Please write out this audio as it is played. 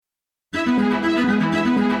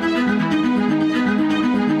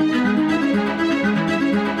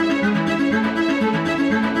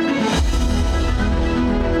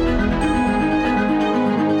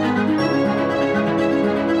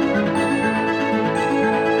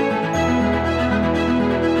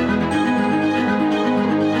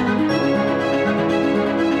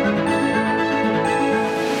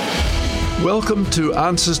Welcome to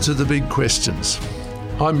Answers to the Big Questions.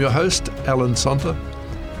 I'm your host, Alan Sonter,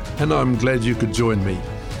 and I'm glad you could join me.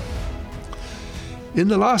 In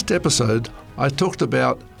the last episode, I talked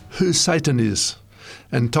about who Satan is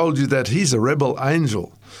and told you that he's a rebel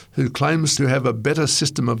angel who claims to have a better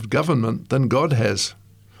system of government than God has.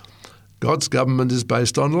 God's government is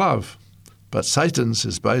based on love, but Satan's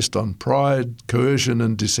is based on pride, coercion,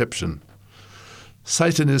 and deception.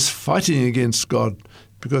 Satan is fighting against God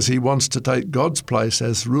because he wants to take God's place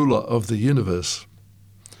as ruler of the universe.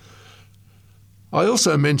 I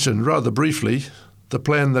also mentioned rather briefly the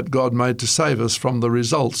plan that God made to save us from the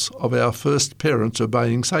results of our first parents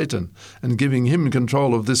obeying Satan and giving him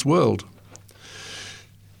control of this world.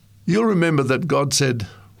 You'll remember that God said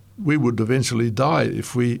we would eventually die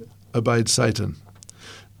if we obeyed Satan.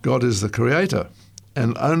 God is the creator,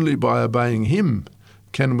 and only by obeying him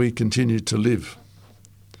can we continue to live.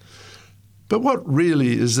 But what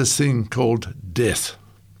really is this thing called death?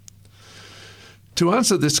 To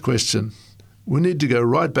answer this question, we need to go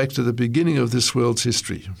right back to the beginning of this world's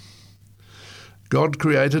history. God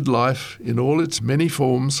created life in all its many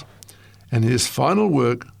forms, and his final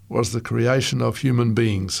work was the creation of human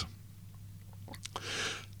beings.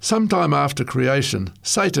 Sometime after creation,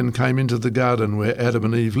 Satan came into the garden where Adam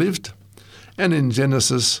and Eve lived, and in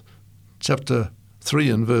Genesis chapter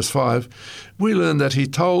 3 and verse 5, we learn that he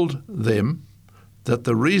told them that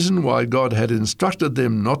the reason why God had instructed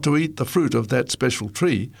them not to eat the fruit of that special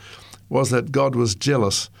tree was that God was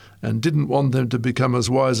jealous and didn't want them to become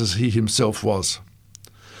as wise as he himself was.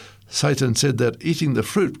 Satan said that eating the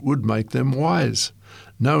fruit would make them wise,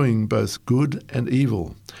 knowing both good and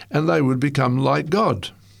evil, and they would become like God.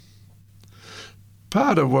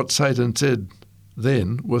 Part of what Satan said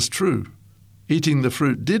then was true. Eating the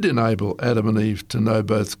fruit did enable Adam and Eve to know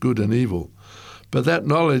both good and evil, but that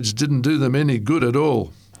knowledge didn't do them any good at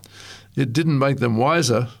all. It didn't make them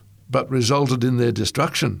wiser, but resulted in their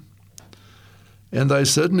destruction. And they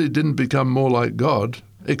certainly didn't become more like God,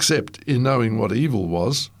 except in knowing what evil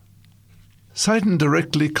was. Satan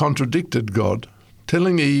directly contradicted God,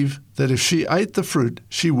 telling Eve that if she ate the fruit,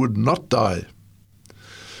 she would not die.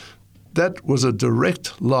 That was a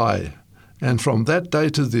direct lie, and from that day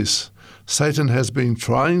to this, Satan has been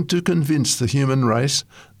trying to convince the human race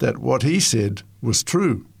that what he said was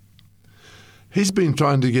true. He's been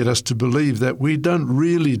trying to get us to believe that we don't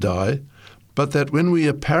really die, but that when we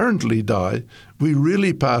apparently die, we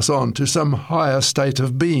really pass on to some higher state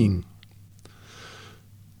of being.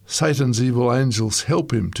 Satan's evil angels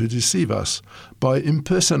help him to deceive us by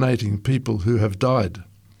impersonating people who have died,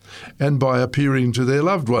 and by appearing to their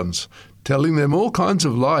loved ones, telling them all kinds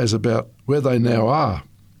of lies about where they now are.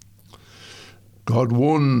 God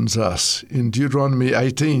warns us in Deuteronomy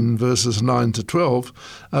 18, verses 9 to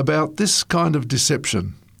 12, about this kind of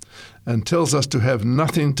deception, and tells us to have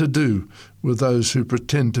nothing to do with those who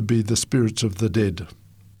pretend to be the spirits of the dead.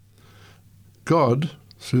 God,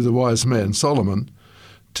 through the wise man Solomon,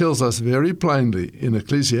 tells us very plainly in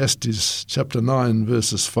Ecclesiastes chapter 9,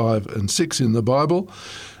 verses 5 and 6 in the Bible,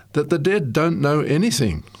 that the dead don't know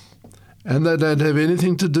anything, and they don't have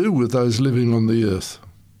anything to do with those living on the earth.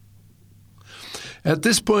 At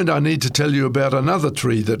this point, I need to tell you about another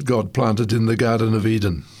tree that God planted in the Garden of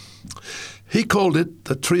Eden. He called it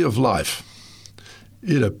the Tree of Life.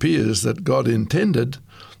 It appears that God intended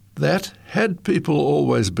that, had people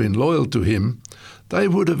always been loyal to him, they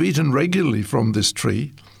would have eaten regularly from this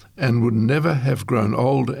tree and would never have grown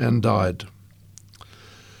old and died.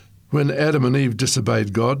 When Adam and Eve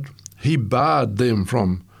disobeyed God, he barred them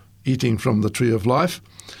from eating from the Tree of Life,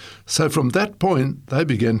 so from that point they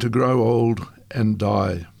began to grow old and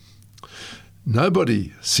die.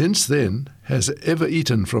 Nobody since then has ever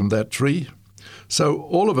eaten from that tree, so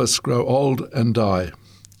all of us grow old and die.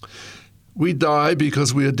 We die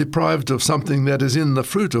because we are deprived of something that is in the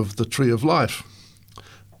fruit of the Tree of Life.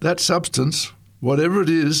 That substance, whatever it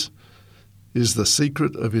is the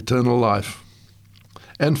secret of eternal life.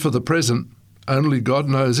 And for the present, only God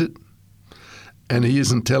knows it, and he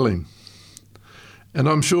isn't telling. And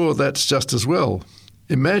I'm sure that's just as well.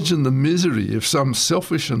 Imagine the misery if some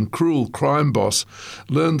selfish and cruel crime boss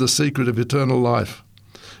learned the secret of eternal life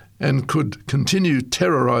and could continue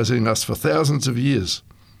terrorizing us for thousands of years.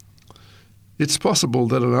 It's possible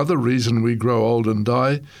that another reason we grow old and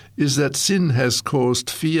die is that sin has caused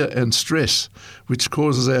fear and stress, which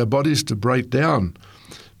causes our bodies to break down,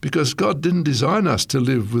 because God didn't design us to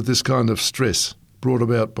live with this kind of stress brought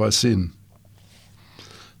about by sin.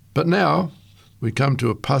 But now we come to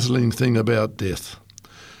a puzzling thing about death.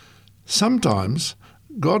 Sometimes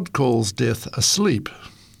God calls death a sleep.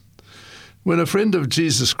 When a friend of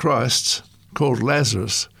Jesus Christ's, called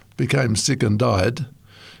Lazarus, became sick and died,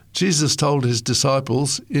 Jesus told his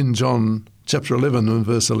disciples in John chapter 11 and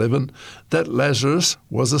verse 11 that Lazarus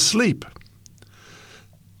was asleep.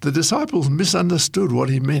 The disciples misunderstood what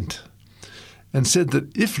he meant and said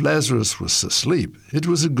that if Lazarus was asleep, it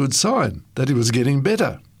was a good sign that he was getting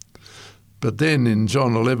better. But then in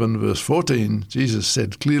John 11 verse 14, Jesus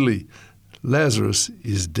said clearly, Lazarus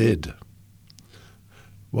is dead.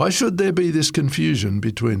 Why should there be this confusion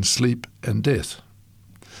between sleep and death?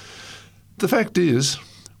 The fact is,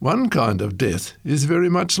 one kind of death is very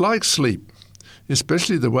much like sleep,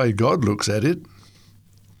 especially the way God looks at it.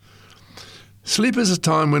 Sleep is a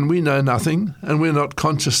time when we know nothing and we're not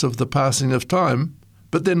conscious of the passing of time,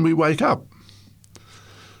 but then we wake up.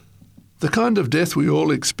 The kind of death we all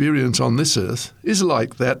experience on this earth is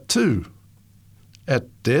like that too.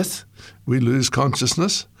 At death, we lose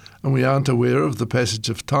consciousness and we aren't aware of the passage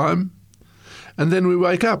of time, and then we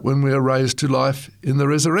wake up when we are raised to life in the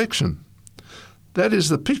resurrection. That is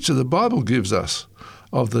the picture the Bible gives us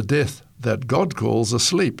of the death that God calls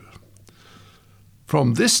asleep.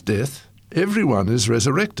 From this death, everyone is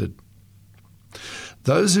resurrected.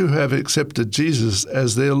 Those who have accepted Jesus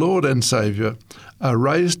as their Lord and Saviour are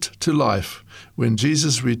raised to life when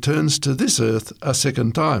Jesus returns to this earth a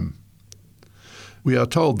second time. We are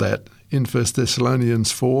told that in 1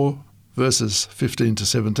 Thessalonians 4, verses 15 to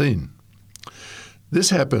 17. This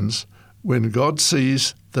happens when God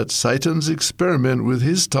sees that Satan's experiment with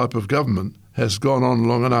his type of government has gone on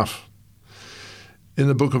long enough. In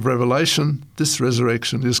the book of Revelation, this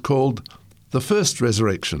resurrection is called the first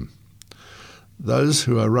resurrection. Those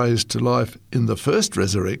who are raised to life in the first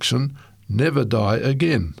resurrection never die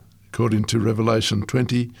again, according to Revelation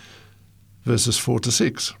 20, verses 4 to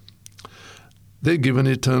 6. They're given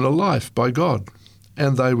eternal life by God,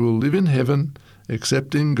 and they will live in heaven,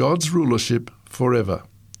 accepting God's rulership forever.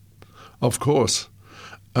 Of course,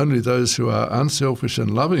 only those who are unselfish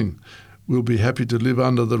and loving will be happy to live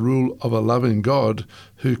under the rule of a loving God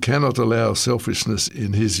who cannot allow selfishness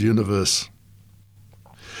in his universe.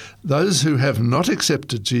 Those who have not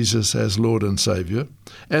accepted Jesus as Lord and Saviour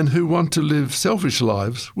and who want to live selfish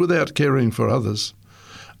lives without caring for others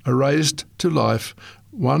are raised to life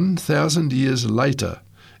 1,000 years later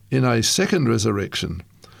in a second resurrection,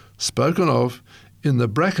 spoken of in the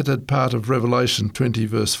bracketed part of Revelation 20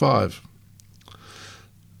 verse 5.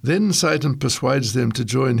 Then Satan persuades them to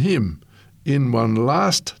join him in one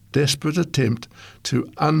last desperate attempt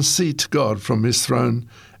to unseat God from his throne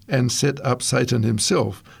and set up Satan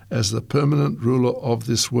himself as the permanent ruler of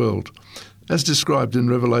this world, as described in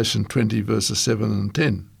Revelation 20 verses 7 and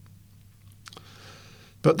 10.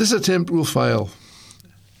 But this attempt will fail,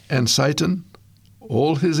 and Satan,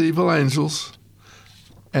 all his evil angels,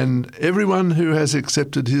 and everyone who has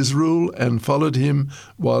accepted his rule and followed him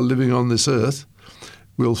while living on this earth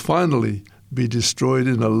will finally be destroyed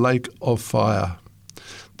in a lake of fire.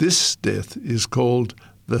 This death is called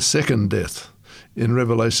the second death in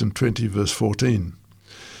Revelation 20 verse 14.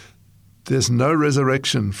 There's no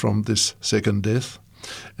resurrection from this second death,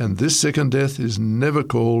 and this second death is never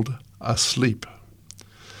called asleep.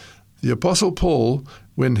 The Apostle Paul,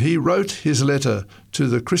 when he wrote his letter to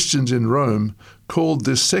the Christians in Rome, called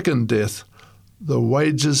this second death the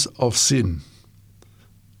wages of sin.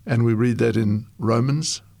 And we read that in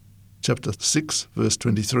Romans chapter 6, verse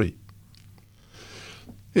 23.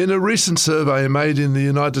 In a recent survey made in the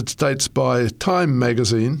United States by Time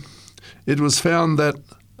magazine, it was found that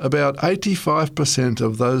about 85%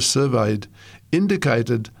 of those surveyed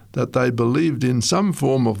indicated that they believed in some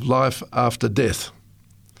form of life after death.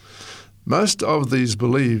 Most of these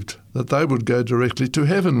believed that they would go directly to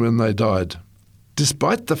heaven when they died,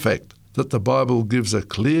 despite the fact that the Bible gives a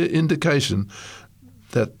clear indication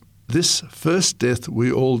that this first death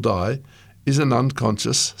we all die is an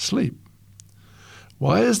unconscious sleep.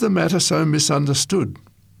 Why is the matter so misunderstood?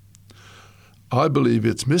 I believe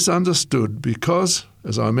it's misunderstood because,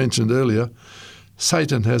 as I mentioned earlier,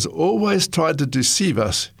 Satan has always tried to deceive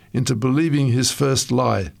us into believing his first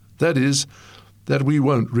lie, that is, that we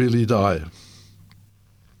won't really die.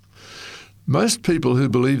 Most people who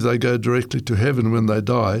believe they go directly to heaven when they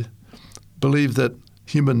die believe that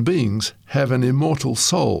human beings have an immortal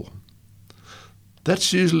soul.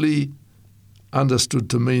 That's usually understood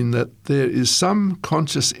to mean that there is some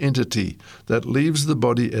conscious entity that leaves the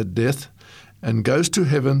body at death and goes to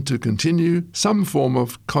heaven to continue some form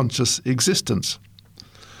of conscious existence.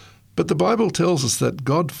 But the Bible tells us that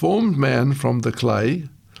God formed man from the clay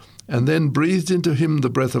and then breathed into him the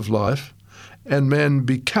breath of life, and man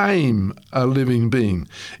became a living being.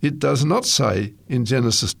 It does not say in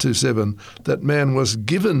Genesis 2:7 that man was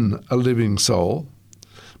given a living soul,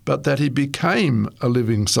 but that he became a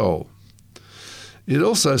living soul. It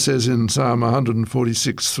also says in Psalm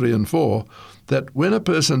 146, 3 and 4, that when a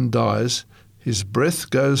person dies, his breath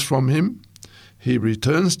goes from him, he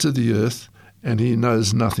returns to the earth, and he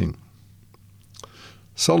knows nothing.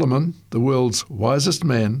 Solomon, the world's wisest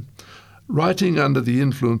man, writing under the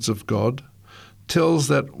influence of God, tells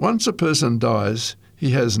that once a person dies,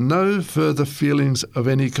 he has no further feelings of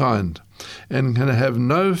any kind and can have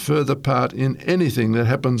no further part in anything that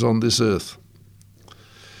happens on this earth.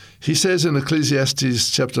 He says in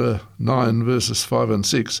Ecclesiastes chapter 9, verses 5 and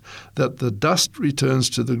 6, that the dust returns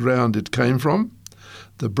to the ground it came from,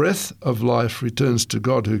 the breath of life returns to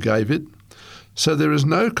God who gave it, so there is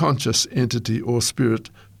no conscious entity or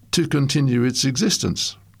spirit to continue its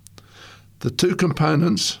existence. The two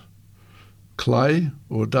components, clay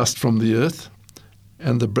or dust from the earth,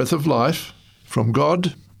 and the breath of life from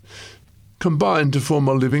God, combine to form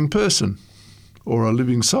a living person or a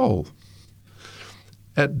living soul.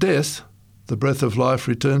 At death, the breath of life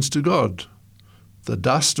returns to God, the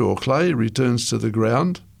dust or clay returns to the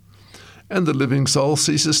ground, and the living soul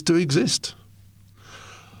ceases to exist.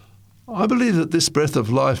 I believe that this breath of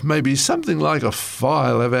life may be something like a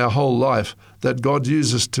file of our whole life that God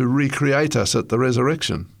uses to recreate us at the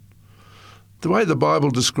resurrection. The way the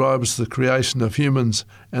Bible describes the creation of humans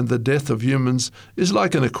and the death of humans is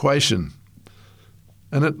like an equation,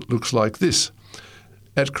 and it looks like this.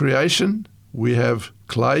 At creation, we have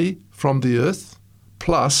clay from the earth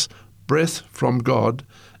plus breath from God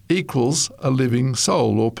equals a living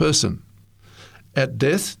soul or person. At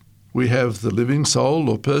death, we have the living soul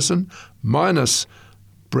or person minus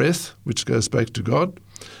breath, which goes back to God,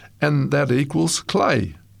 and that equals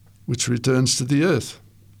clay, which returns to the earth.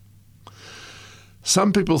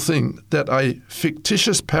 Some people think that a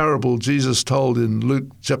fictitious parable Jesus told in Luke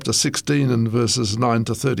chapter 16 and verses 9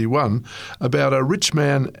 to 31 about a rich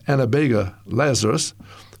man and a beggar, Lazarus,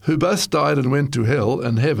 who both died and went to hell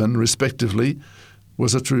and heaven, respectively,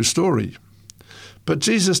 was a true story. But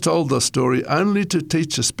Jesus told the story only to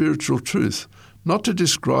teach a spiritual truth, not to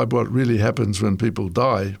describe what really happens when people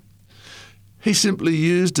die. He simply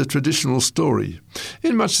used a traditional story,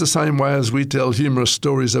 in much the same way as we tell humorous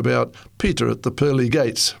stories about Peter at the pearly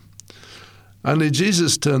gates. Only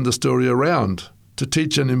Jesus turned the story around to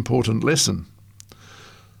teach an important lesson.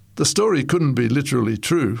 The story couldn't be literally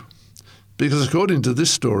true, because according to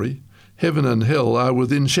this story, heaven and hell are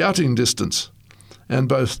within shouting distance, and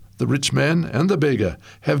both the rich man and the beggar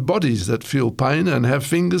have bodies that feel pain and have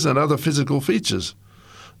fingers and other physical features.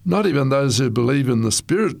 Not even those who believe in the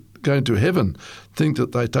spirit going to heaven think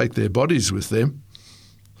that they take their bodies with them.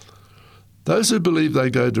 Those who believe they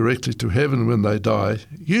go directly to heaven when they die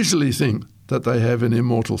usually think that they have an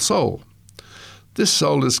immortal soul. This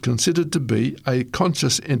soul is considered to be a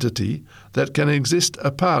conscious entity that can exist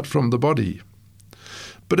apart from the body.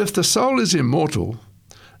 But if the soul is immortal,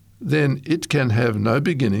 then it can have no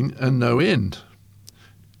beginning and no end.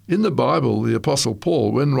 In the Bible, the Apostle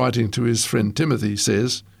Paul, when writing to his friend Timothy,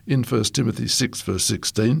 says, in 1 Timothy 6, verse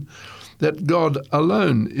 16, that God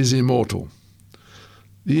alone is immortal.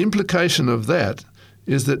 The implication of that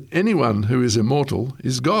is that anyone who is immortal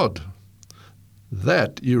is God.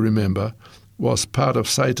 That, you remember, was part of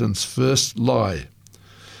Satan's first lie.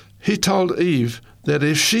 He told Eve that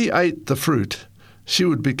if she ate the fruit, she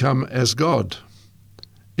would become as God.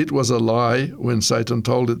 It was a lie when Satan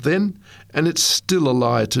told it then, and it's still a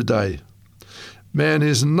lie today. Man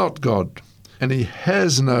is not God, and he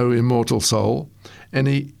has no immortal soul, and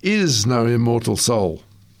he is no immortal soul.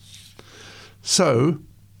 So,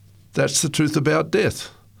 that's the truth about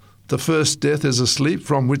death. The first death is a sleep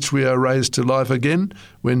from which we are raised to life again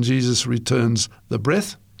when Jesus returns the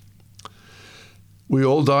breath. We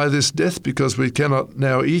all die this death because we cannot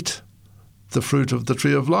now eat the fruit of the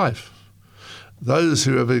tree of life. Those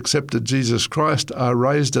who have accepted Jesus Christ are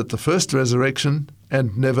raised at the first resurrection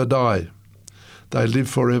and never die. They live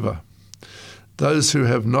forever. Those who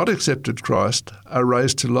have not accepted Christ are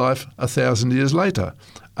raised to life 1,000 years later,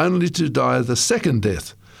 only to die the second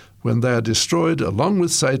death, when they are destroyed along with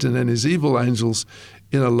Satan and his evil angels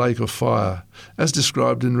in a lake of fire, as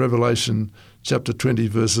described in Revelation chapter 20,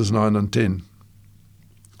 verses 9 and 10.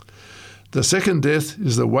 The second death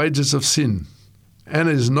is the wages of sin, and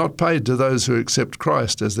is not paid to those who accept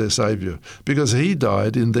Christ as their Saviour, because he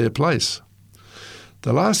died in their place.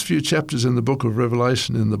 The last few chapters in the book of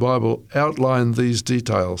Revelation in the Bible outline these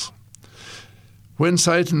details. When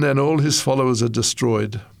Satan and all his followers are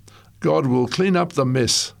destroyed, God will clean up the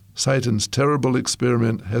mess Satan's terrible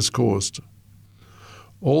experiment has caused.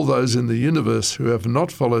 All those in the universe who have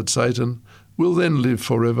not followed Satan will then live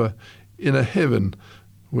forever in a heaven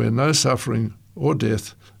where no suffering or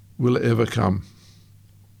death will ever come.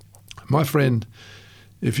 My friend,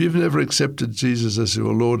 if you've never accepted Jesus as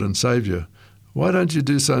your Lord and Saviour, why don't you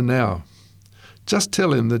do so now? Just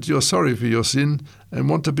tell him that you're sorry for your sin and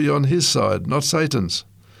want to be on his side, not Satan's,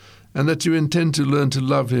 and that you intend to learn to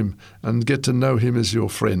love him and get to know him as your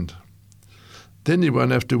friend. Then you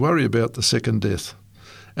won't have to worry about the second death,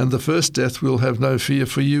 and the first death will have no fear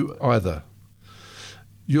for you either.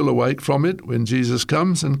 You'll awake from it when Jesus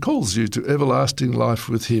comes and calls you to everlasting life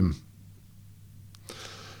with him.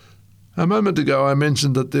 A moment ago I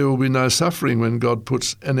mentioned that there will be no suffering when God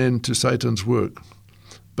puts an end to Satan's work.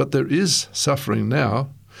 But there is suffering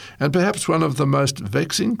now, and perhaps one of the most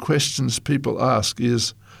vexing questions people ask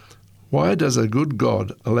is, why does a good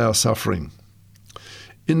God allow suffering?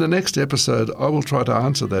 In the next episode, I will try to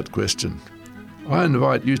answer that question. I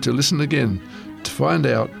invite you to listen again to find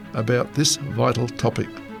out about this vital topic.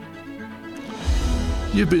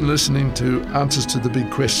 You've been listening to Answers to the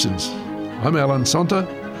Big Questions. I'm Alan Sonta,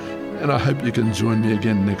 and I hope you can join me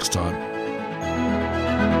again next time.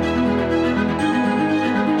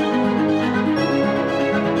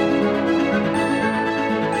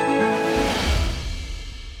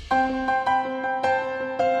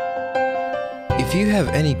 If you have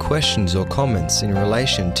any questions or comments in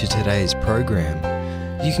relation to today's program,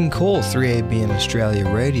 you can call 3ABN Australia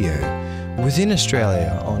Radio within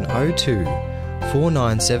Australia on 02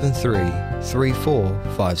 4973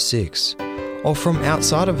 3456, or from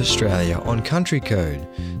outside of Australia on country code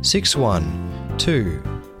 612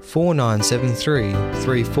 4973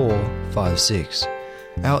 3456.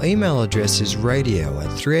 Our email address is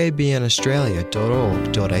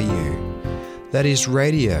radio@3abnaustralia.org.au. That is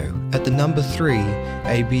radio at the number 3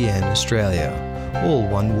 ABN Australia, all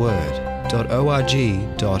one word,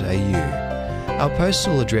 .org.au. Our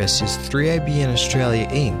postal address is 3ABN Australia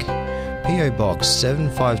Inc., PO Box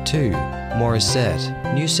 752, Morisset,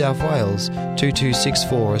 New South Wales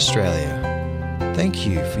 2264 Australia. Thank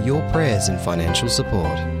you for your prayers and financial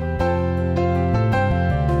support.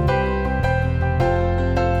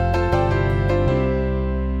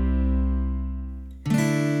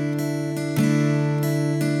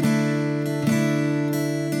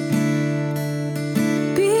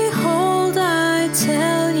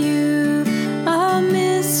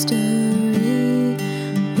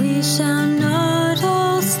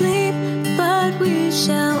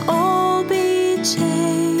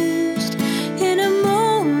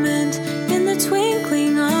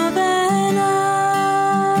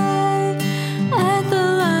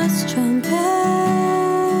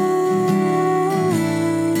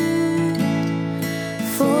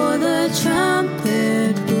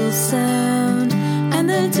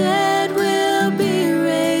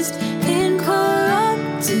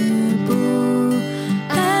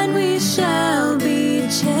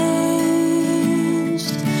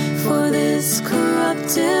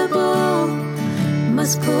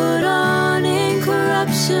 Must put on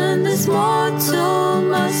incorruption, this mortal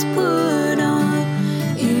must put on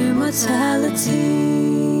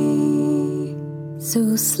immortality.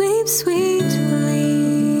 So sleep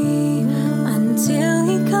sweetly until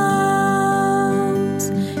he comes.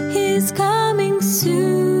 He's coming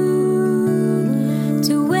soon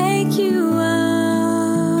to wake you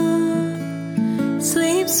up.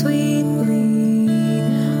 Sleep sweetly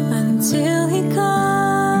until he comes.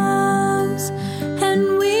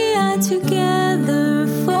 Together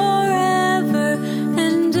forever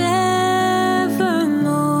and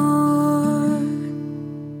evermore.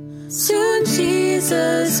 Soon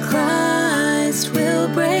Jesus Christ will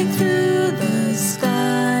break through the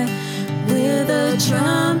sky with a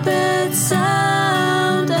trumpet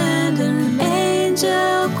sound and an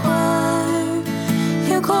angel choir.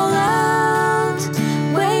 He'll call out,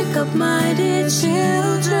 "Wake up, my dear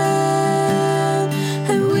children,"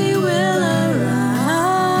 and we will arise.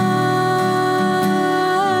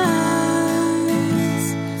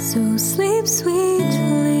 So sleep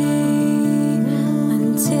sweetly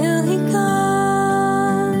until he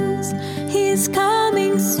comes. He's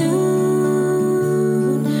coming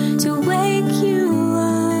soon to wake you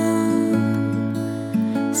up.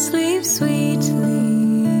 Sleep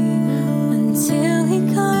sweetly until he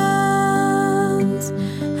comes,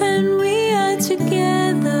 and we are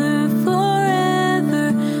together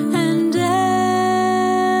forever and evermore.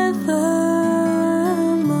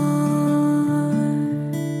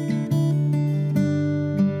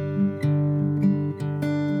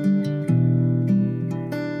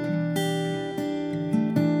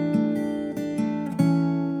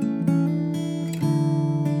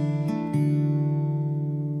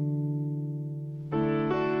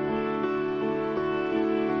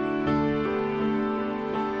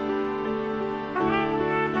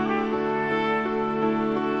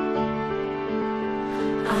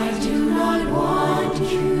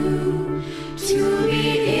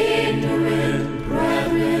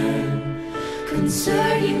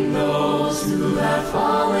 concerning those who have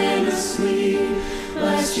fallen asleep,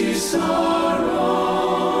 lest you sorrow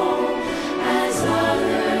as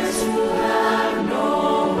others who have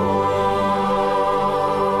no hope.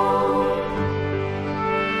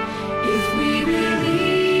 If we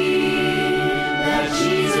believe that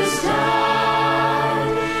Jesus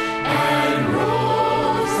died and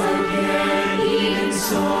rose again, even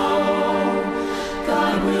so,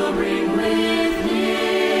 God will bring with Him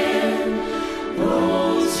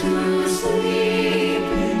those who sleep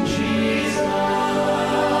in Jesus.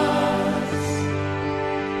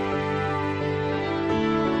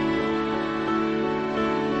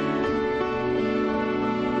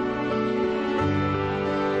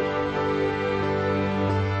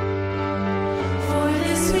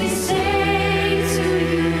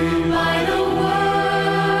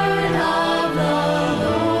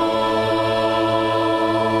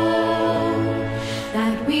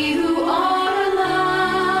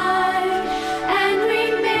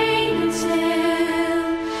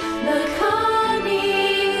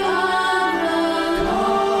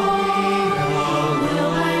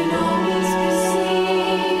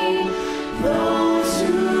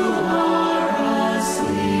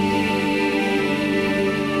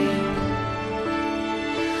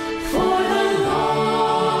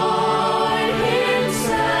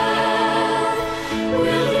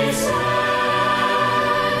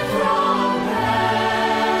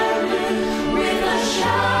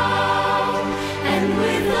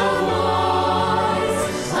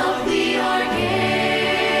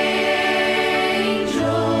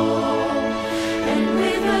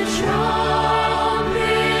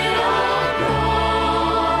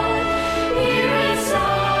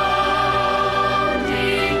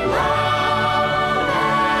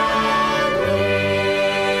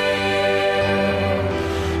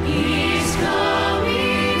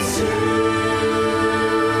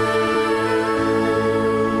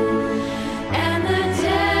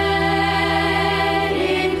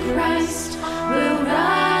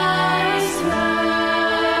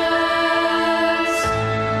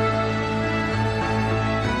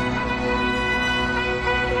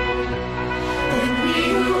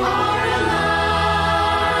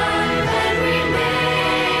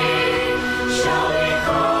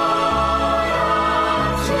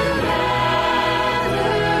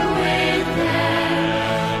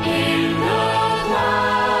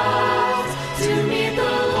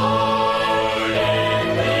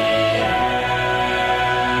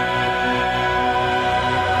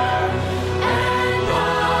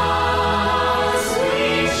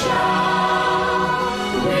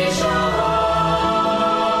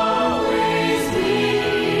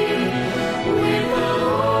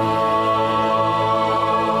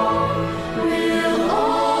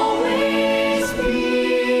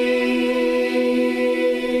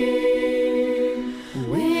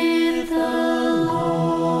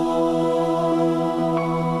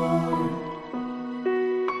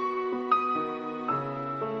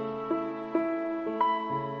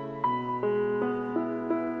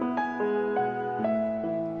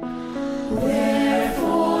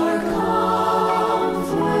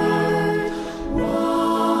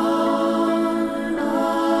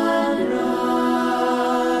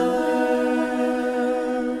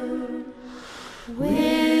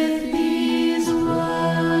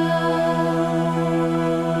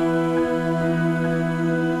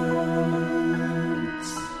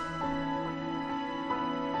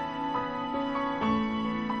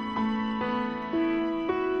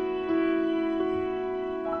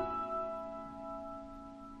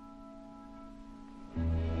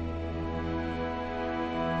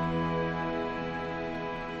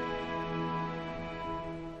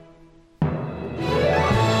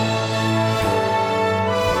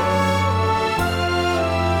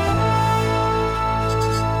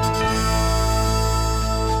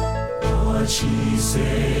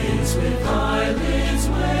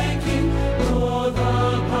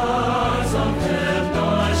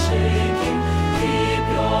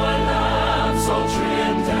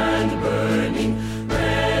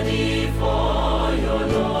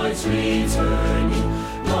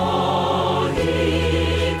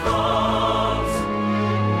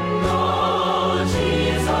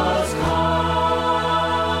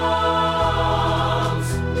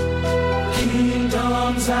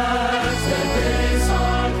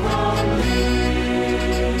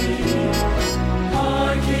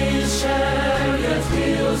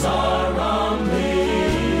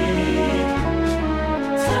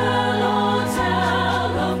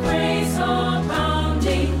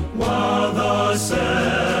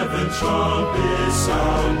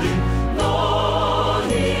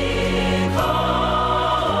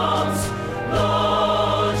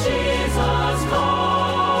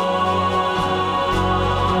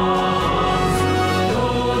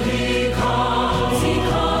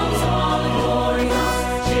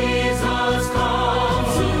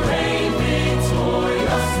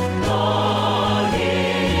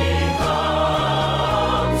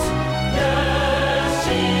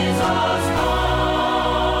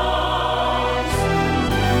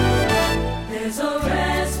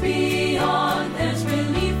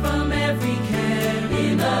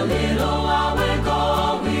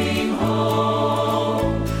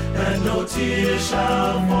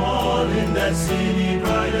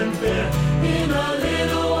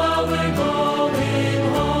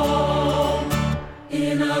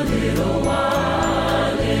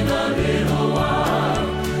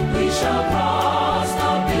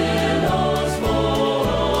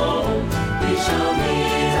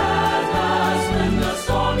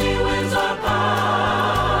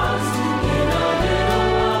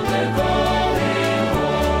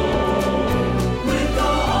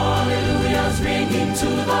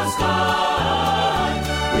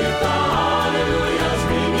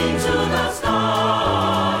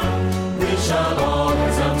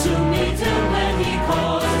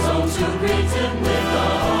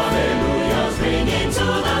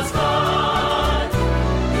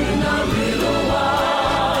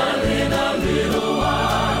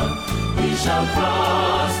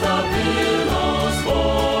 across the billows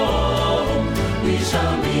foam. We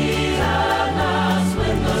shall meet at last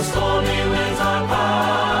when the stormy winds are past.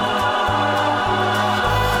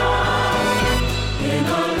 In a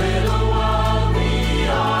little while we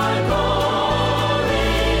are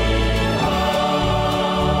going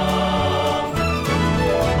home.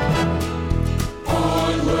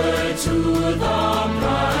 Onward to the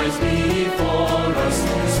prize before us.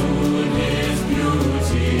 Soon His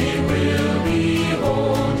beauty will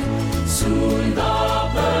behold. Soon the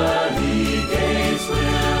pearly gates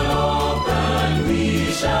will open. We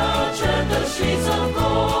shall tread the streets of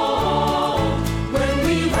gold. When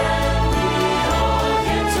we all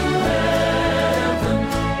get to heaven,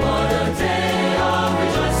 what a day of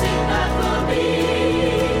rejoicing that will be.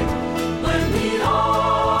 When we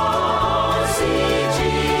all see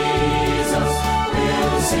Jesus,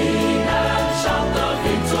 we'll sing and shout the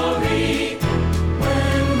victory.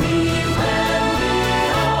 When we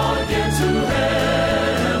all get to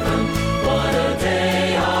heaven, what a day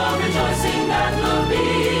of rejoicing that will be.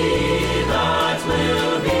 That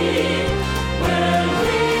will be when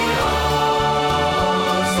we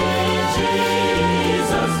all see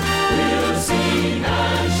Jesus. We'll sing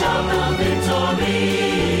and shout the victory.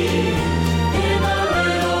 In a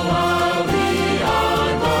little while we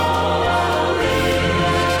are going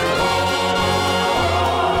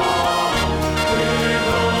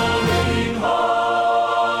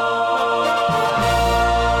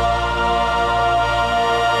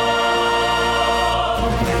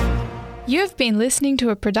home. You have been listening to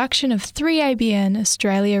a production of 3ABN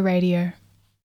Australia Radio.